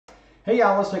Hey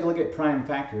y'all, let's take a look at prime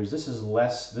factors.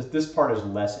 This part is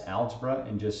less algebra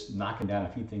and just knocking down a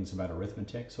few things about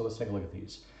arithmetic. So let's take a look at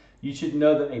these. You should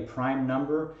know that a prime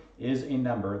number is a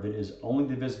number that is only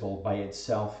divisible by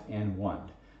itself and 1.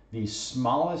 The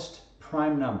smallest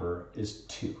prime number is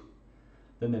 2.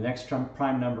 Then the next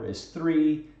prime number is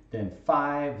 3, then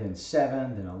 5, then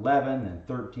 7, then 11, then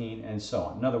 13, and so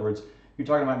on. In other words, you're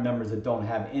talking about numbers that don't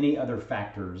have any other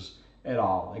factors at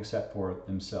all except for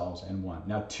themselves and 1.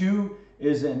 Now 2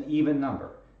 is an even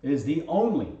number. It is the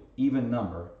only even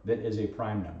number that is a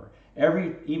prime number.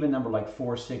 Every even number like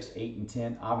 4, 6, 8, and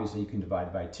 10, obviously you can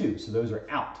divide by 2. So those are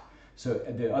out. So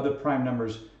the other prime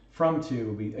numbers from 2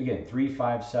 will be, again, 3,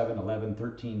 5, 7, 11,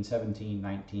 13, 17,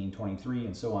 19, 23,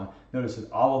 and so on. Notice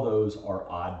that all of those are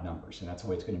odd numbers, and that's the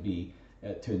way it's going to be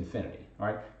to infinity. All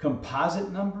right.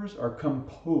 Composite numbers are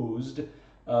composed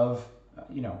of,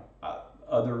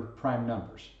 other prime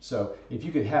numbers. So if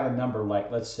you could have a number like,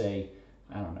 let's say,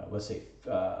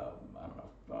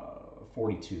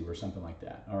 42 or something like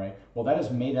that. All right. Well, that is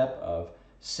made up of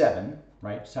 7,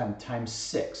 right, times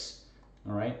 6.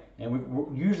 All right. And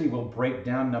we usually will break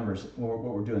down numbers. What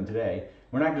we're doing today,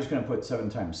 we're not just going to put 7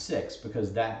 times 6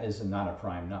 because that is not a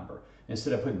prime number.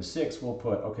 Instead of putting 6, we'll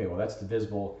put, okay, well, that's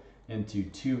divisible into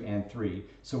 2 and 3.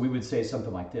 So we would say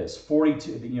something like this: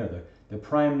 42. The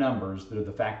prime numbers that are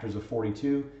the factors of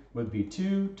 42 would be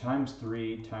 2 times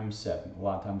 3 times 7. A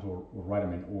lot of times we'll write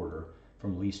them in order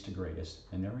from least to greatest,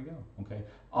 and there we go. Okay.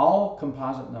 All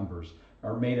composite numbers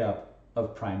are made up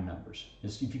of prime numbers.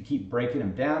 If you keep breaking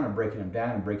them down and breaking them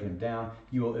down and breaking them down,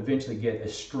 you will eventually get a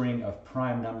string of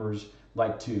prime numbers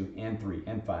like 2 and 3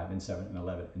 and 5 and 7 and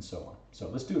 11 and so on. So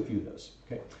let's do a few of those.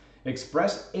 Okay.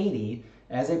 Express 80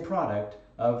 as a product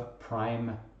of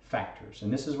prime factors.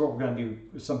 And this is what we're going to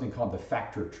do, something called the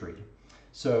factor tree.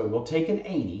 So we'll take an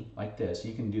 80 like this.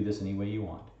 You can do this any way you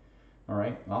want. All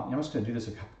right. Well, I'm just going to do this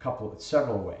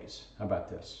several ways. How about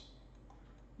this?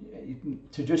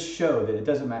 To just show that it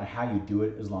doesn't matter how you do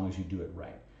it as long as you do it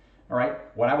right. All right.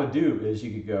 What I would do is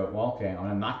you could go, well, okay, I'm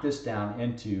going to knock this down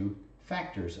into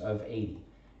factors of 80.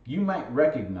 You might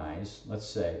recognize, let's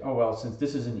say, oh, well, since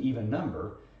this is an even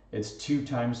number, it's 2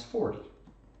 times 40.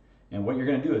 And what you're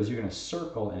going to do is you're going to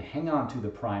circle and hang on to the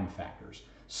prime factors.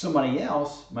 Somebody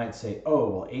else might say, oh,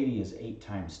 well, 80 is 8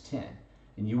 times 10.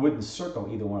 And you wouldn't circle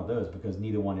either one of those because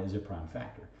neither one is a prime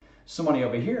factor. Somebody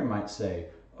over here might say,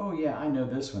 oh, yeah, I know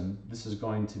this one. This is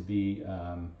going to be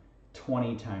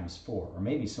 20 times 4. Or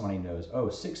maybe somebody knows, oh,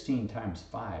 16 times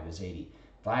 5 is 80.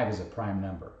 5 is a prime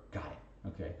number. Got it.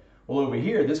 Okay. Well, over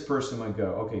here, this person would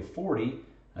go, okay, 40,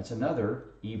 that's another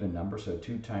even number. So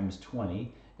 2 times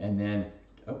 20. And then,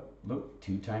 oh, look,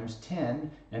 2 times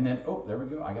 10, and then, oh, there we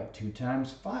go, I got 2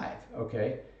 times 5,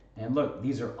 okay? And look,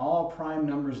 these are all prime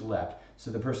numbers left.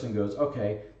 So the person goes,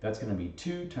 okay, that's going to be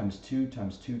 2 times 2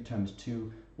 times 2 times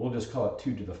 2. We'll just call it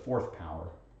 2 to the 4th power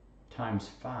times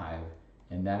 5,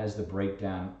 and that is the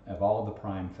breakdown of all the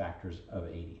prime factors of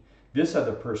 80. This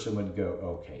other person would go,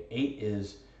 okay, 8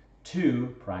 is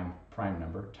 2 prime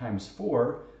number times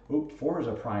 4. Oop, 4 is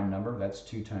a prime number. That's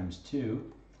 2 times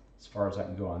 2, as far as I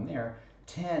can go on there.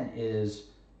 10 is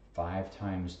 5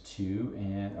 times 2,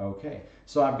 and okay.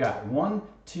 So I've got 1,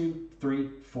 2, 3,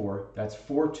 4. That's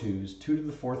 4 2's, 2 to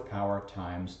the 4th power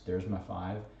times, there's my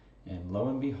 5. And lo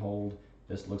and behold,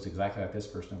 this looks exactly like this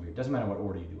person over here. Doesn't matter what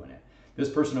order you do in it. This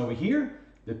person over here,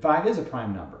 the 5 is a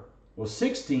prime number. Well,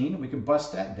 16, we can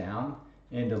bust that down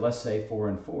into, let's say, 4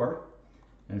 and 4.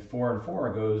 And 4 and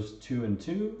 4 goes 2 and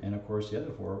 2. And of course, the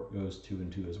other 4 goes 2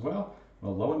 and 2 as well.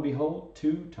 Well, lo and behold,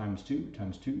 2 times 2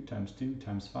 times 2 times 2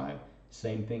 times 5.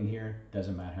 Same thing here.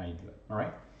 Doesn't matter how you do it. All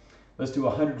right. Let's do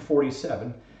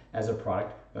 147 as a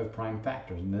product of prime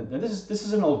factors. And this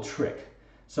is an old trick.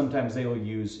 Sometimes they will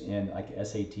use in like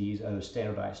SATs, other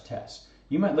standardized tests.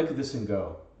 You might look at this and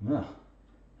go, I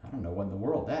don't know what in the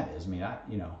world that is. I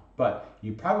mean, but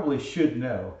you probably should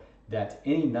know that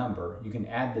any number, you can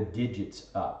add the digits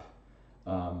up.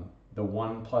 The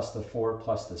 1 plus the 4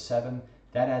 plus the 7,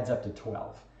 that adds up to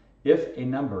 12. If a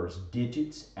number's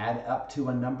digits add up to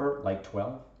a number like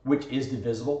 12, which is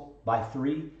divisible by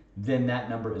 3, then that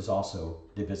number is also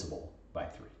divisible by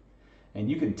 3. And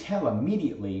you can tell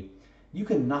immediately, you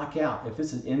can knock out, if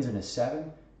this ends in a 7,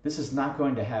 this is not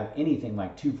going to have anything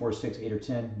like 2, 4, 6, 8, or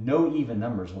 10. No even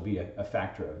numbers will be a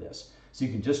factor of this. So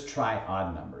you can just try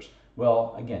odd numbers.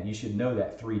 Well, again, you should know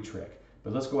that 3 trick.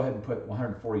 But let's go ahead and put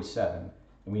 147.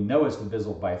 And we know it's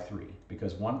divisible by 3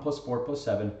 because 1 plus 4 plus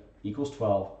 7 equals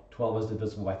 12. 12 is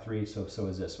divisible by 3, so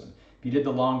is this one. If you did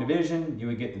the long division, you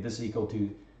would get that this is equal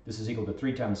to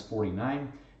 3 times 49.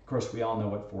 Of course, we all know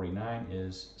what 49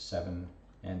 is, 7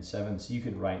 and 7. So you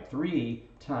could write 3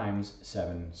 times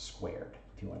 7 squared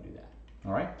if you want to do that.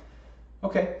 All right?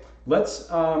 Okay, let's,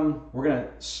 we're going to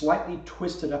slightly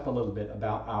twist it up a little bit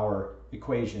about our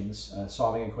equations,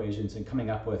 solving equations and coming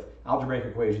up with algebraic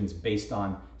equations based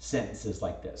on sentences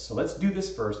like this. So let's do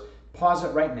this first. Pause it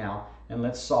right now and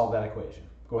let's solve that equation.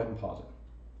 Go ahead and pause it.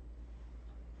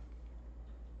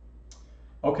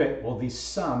 Okay, well the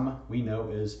sum we know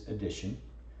is addition.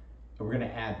 We're going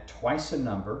to add twice a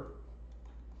number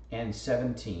and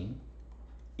 17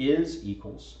 is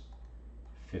equals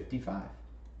 55.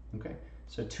 Okay,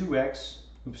 so 2x,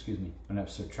 oops, excuse me, I'm going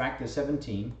to subtract the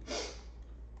 17,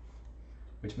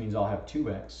 which means I'll have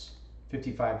 2x.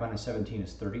 55 minus 17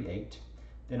 is 38.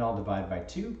 Then I'll divide by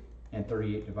 2, and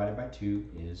 38 divided by 2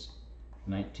 is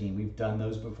 19. We've done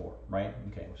those before, right?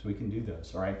 Okay, so we can do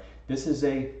those, all right? This is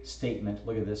a statement.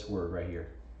 Look at this word right here.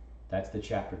 That's the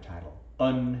chapter title,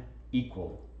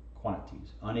 unequal quantities.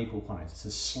 Unequal quantities. This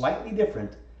is slightly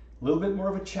different, a little bit more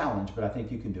of a challenge, but I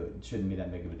think you can do it. It shouldn't be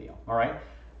that big of a deal, all right?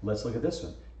 Let's look at this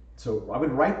one. So I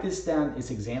would write this down,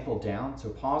 this example down, so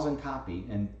pause and copy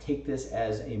and take this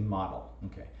as a model,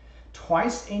 okay?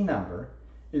 Twice a number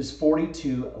is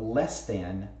 42 less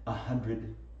than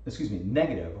 100, excuse me,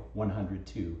 negative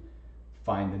 102.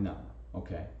 Find the number,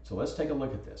 okay? So let's take a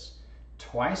look at this.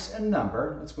 Twice a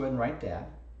number, let's go ahead and write that,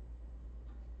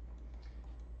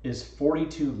 is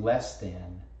 42 less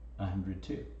than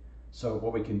 102. So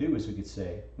what we can do is we could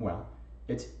say, well,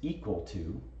 it's equal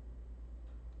to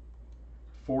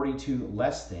 42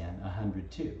 less than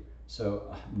 102.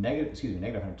 So negative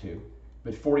 102,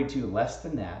 but 42 less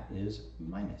than that is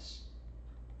minus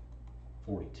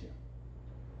 42.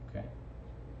 Okay.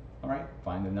 All right,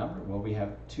 find the number. Well, we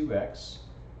have 2x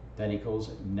that equals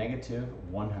negative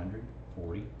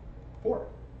 144.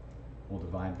 We'll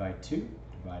divide by 2,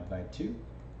 divide by 2,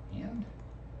 and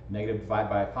negative divided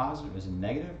by a positive is a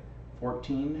negative.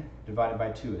 14 divided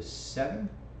by 2 is 7.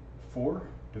 4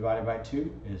 divided by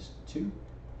 2 is 2.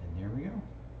 And there we go.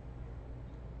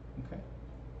 Okay.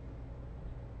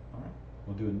 All right,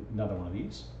 we'll do another one of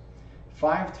these.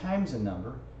 5 times a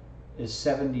number is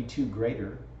 72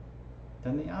 greater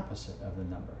than the opposite of the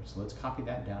number. So let's copy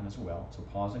that down as well. So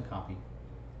pause and copy.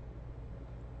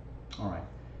 All right.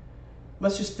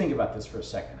 Let's just think about this for a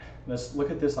second. Let's look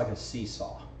at this like a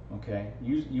seesaw. Okay,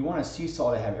 you want a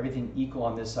seesaw to have everything equal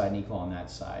on this side and equal on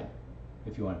that side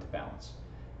if you want it to balance.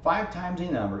 5 times a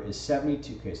number is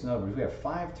 72. Okay, so in other words, we have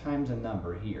 5 times a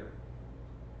number here.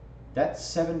 That's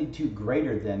 72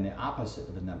 greater than the opposite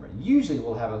of the number. Usually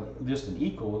we'll have just an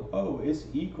equal, oh, it's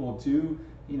equal to,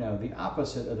 you know, the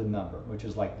opposite of the number, which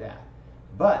is like that.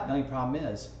 But the only problem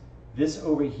is, this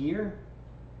over here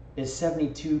is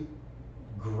 72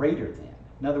 greater than.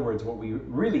 In other words, what we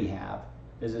really have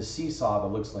is a seesaw that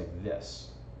looks like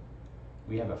this.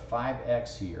 We have a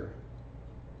 5x here,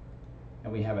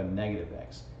 and we have a negative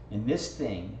x. And this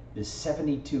thing is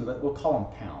 72, we'll call them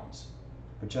pounds,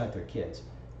 pretend like they're kids.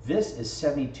 This is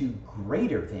 72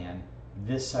 greater than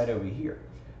this side over here.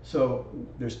 So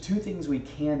there's 2 things we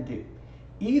can do.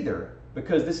 Either,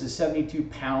 because this is 72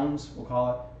 pounds, we'll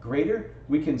call it, greater,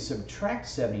 we can subtract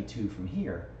 72 from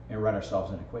here and write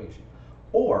ourselves an equation.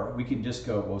 Or we can just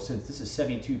go, well, since this is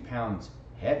 72 pounds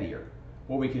heavier,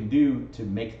 what we can do to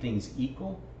make things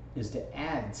equal is to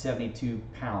add 72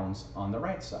 pounds on the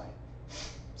right side.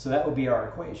 So that would be our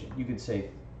equation. You could say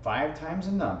 5 times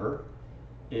a number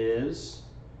is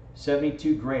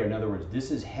 72 greater. In other words,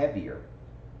 this is heavier.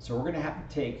 So we're going to have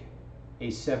to take a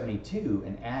 72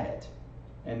 and add it.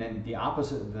 And then the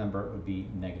opposite of the number would be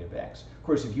negative x. Of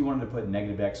course, if you wanted to put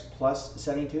negative x plus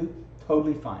 72,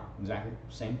 totally fine. Exactly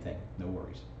the same thing. No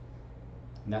worries.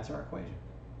 And that's our equation.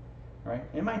 All right?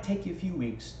 It might take you a few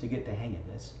weeks to get the hang of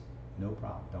this. No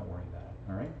problem. Don't worry about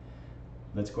it. All right?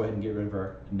 Let's go ahead and get rid of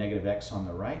our negative x on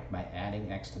the right by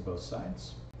adding x to both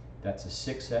sides. That's a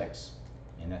 6x,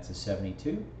 and that's a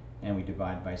 72. And we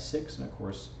divide by 6, and of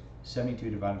course, 72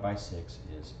 divided by 6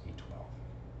 is a 12.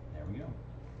 There we go.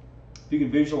 If you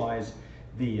can visualize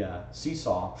the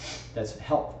seesaw, that's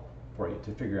helpful for you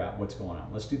to figure out what's going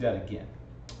on. Let's do that again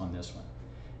on this one.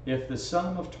 If the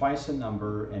sum of twice a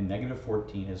number and negative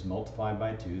 14 is multiplied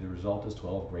by 2, the result is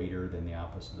 12 greater than the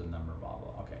opposite of the number, blah,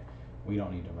 blah. Okay, we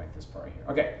don't need to write this part here.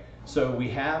 Okay, so we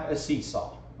have a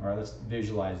seesaw. All right, let's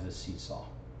visualize this seesaw.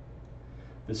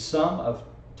 The sum of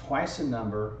twice a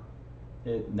number,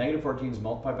 negative 14 is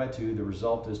multiplied by 2, the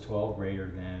result is 12 greater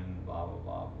than blah, blah,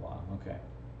 blah, blah. Okay.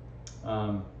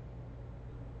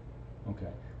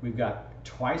 Okay, we've got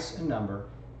twice a number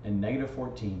and negative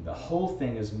 14. The whole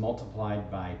thing is multiplied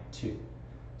by 2.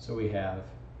 So we have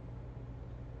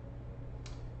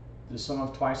the sum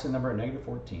of twice a number and negative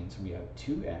 14. So we have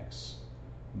 2x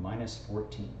minus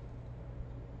 14.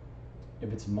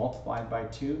 If it's multiplied by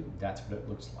 2, that's what it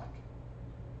looks like.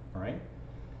 All right?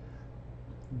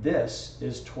 This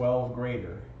is 12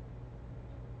 greater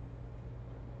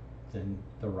than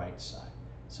the right side.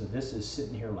 So this is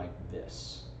sitting here like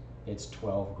this. It's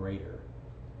 12 greater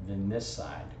than this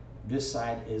side. This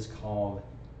side is called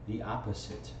the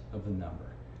opposite of the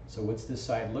number. So what's this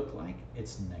side look like?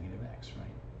 It's negative x, right?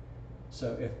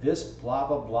 So if this blah,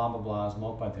 blah, blah, blah, blah is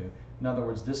multiplied through, in other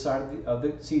words, this side of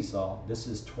the seesaw, this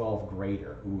is 12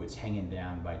 greater. Ooh, it's hanging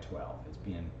down by 12.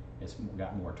 It's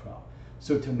got more 12.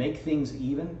 So to make things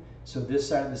even, so this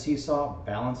side of the seesaw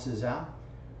balances out,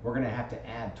 we're going to have to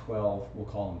add 12, we'll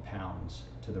call them pounds,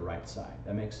 to the right side.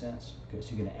 That makes sense? Okay,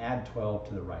 so you're going to add 12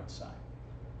 to the right side.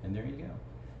 And there you go.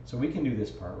 So we can do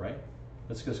this part, right?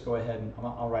 Let's just go ahead and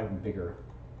I'll write in bigger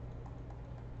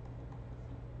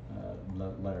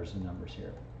letters and numbers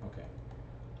here. Okay.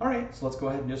 All right, so let's go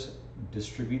ahead and just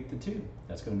distribute the 2.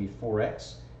 That's going to be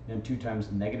 4x. Then 2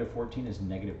 times negative 14 is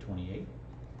negative 28.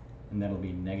 And that'll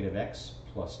be negative x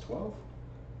plus 12.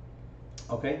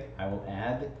 Okay, I will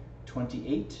add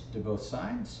 28 to both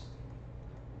sides.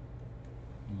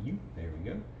 There we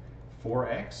go.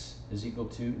 4x is equal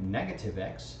to negative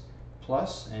x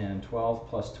plus, and 12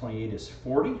 plus 28 is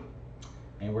 40.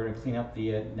 And we're going to clean up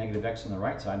the negative x on the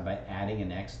right side by adding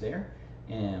an x there.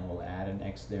 And we'll add an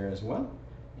x there as well.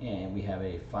 And we have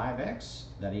a 5x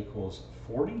that equals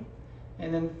 40.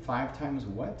 And then 5 times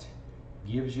what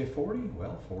gives you 40?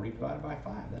 Well, 40 divided by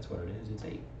 5. That's what it is. It's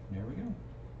 8. There we go.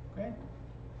 Okay.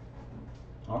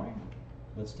 All right.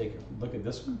 Let's take a look at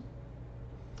this one.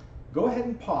 Go ahead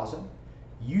and pause it.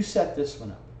 You set this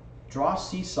one up. Draw a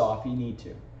seesaw if you need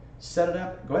to. Set it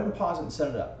up. Go ahead and pause it and set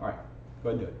it up. All right. Go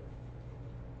ahead and do it.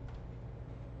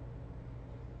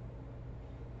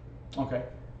 Okay.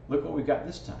 Look what we've got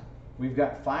this time. We've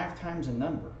got 5 times a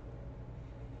number.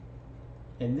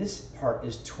 And this part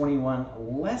is 21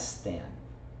 less than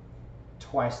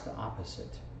twice the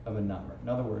opposite of a number. In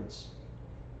other words,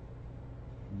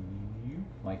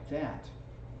 like that.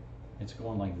 It's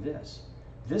going like this.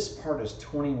 This part is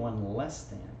 21 less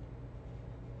than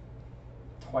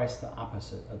twice the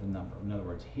opposite of the number. In other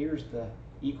words, here's the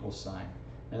equal sign.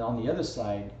 And on the other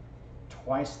side,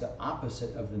 twice the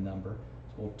opposite of the number.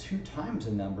 Well, 2 times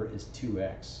the number is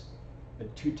 2x.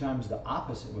 But 2 times the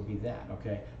opposite would be that,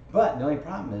 okay? But the only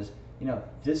problem is, you know,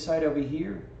 this side over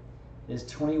here is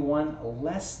 21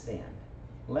 less than.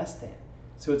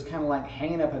 So it's kind of like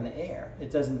hanging up in the air.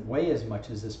 It doesn't weigh as much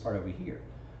as this part over here.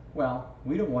 Well,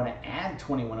 we don't want to add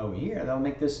 21 over here. That'll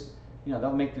make this, you know,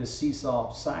 that'll make this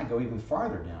seesaw side go even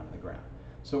farther down to the ground.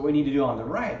 So what we need to do on the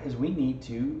right is we need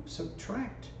to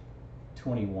subtract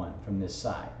 21 from this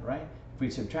side, right? If we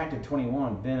subtracted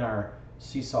 21, then our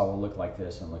seesaw will look like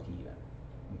this and look even,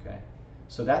 okay?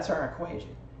 So that's our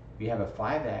equation. We have a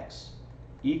 5x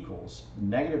equals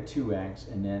negative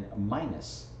 2x and then a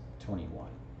minus 21.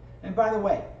 And by the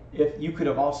way, if you could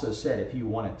have also said, if you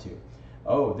wanted to,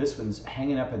 oh, this one's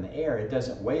hanging up in the air, it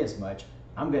doesn't weigh as much,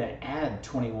 I'm going to add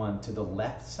 21 to the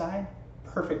left side,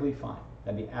 perfectly fine.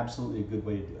 That'd be absolutely a good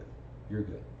way to do it. You're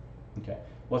good. Okay,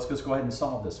 let's just go ahead and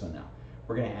solve this one now.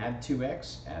 We're going to add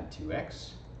 2x, add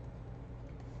 2x.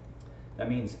 That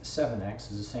means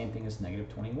 7x is the same thing as negative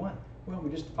 21. Well, we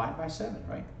just divide by 7,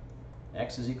 right?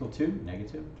 X is equal to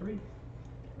negative 3. There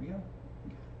we go.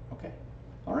 Okay.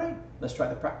 All right, let's try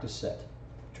the practice set.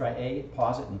 Try A,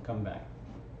 pause it, and come back.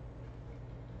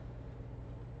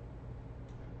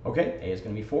 Okay, A is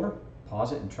going to be 4.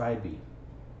 Pause it and try B.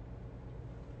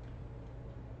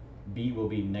 B will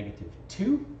be negative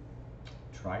 2.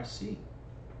 Try C.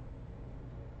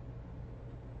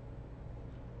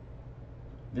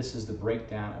 This is the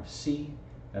breakdown of C.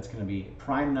 That's going to be,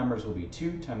 prime numbers will be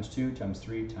 2 times 2 times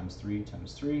 3 times 3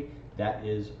 times 3. That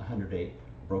is 108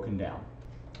 broken down.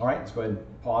 All right, let's go ahead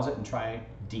and pause it and try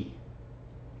D.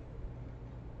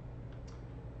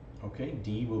 Okay,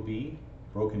 D will be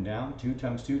broken down, 2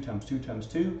 times 2 times 2 times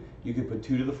 2. You could put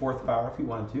 2 to the 4th power if you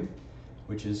wanted to,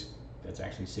 which is, that's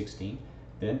actually 16.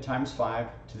 Then times 5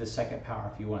 to the 2nd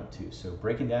power if you want to. So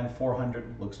breaking down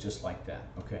 400 looks just like that.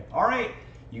 Okay, all right.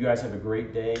 You guys have a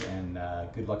great day and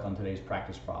good luck on today's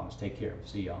practice problems. Take care.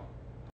 See y'all.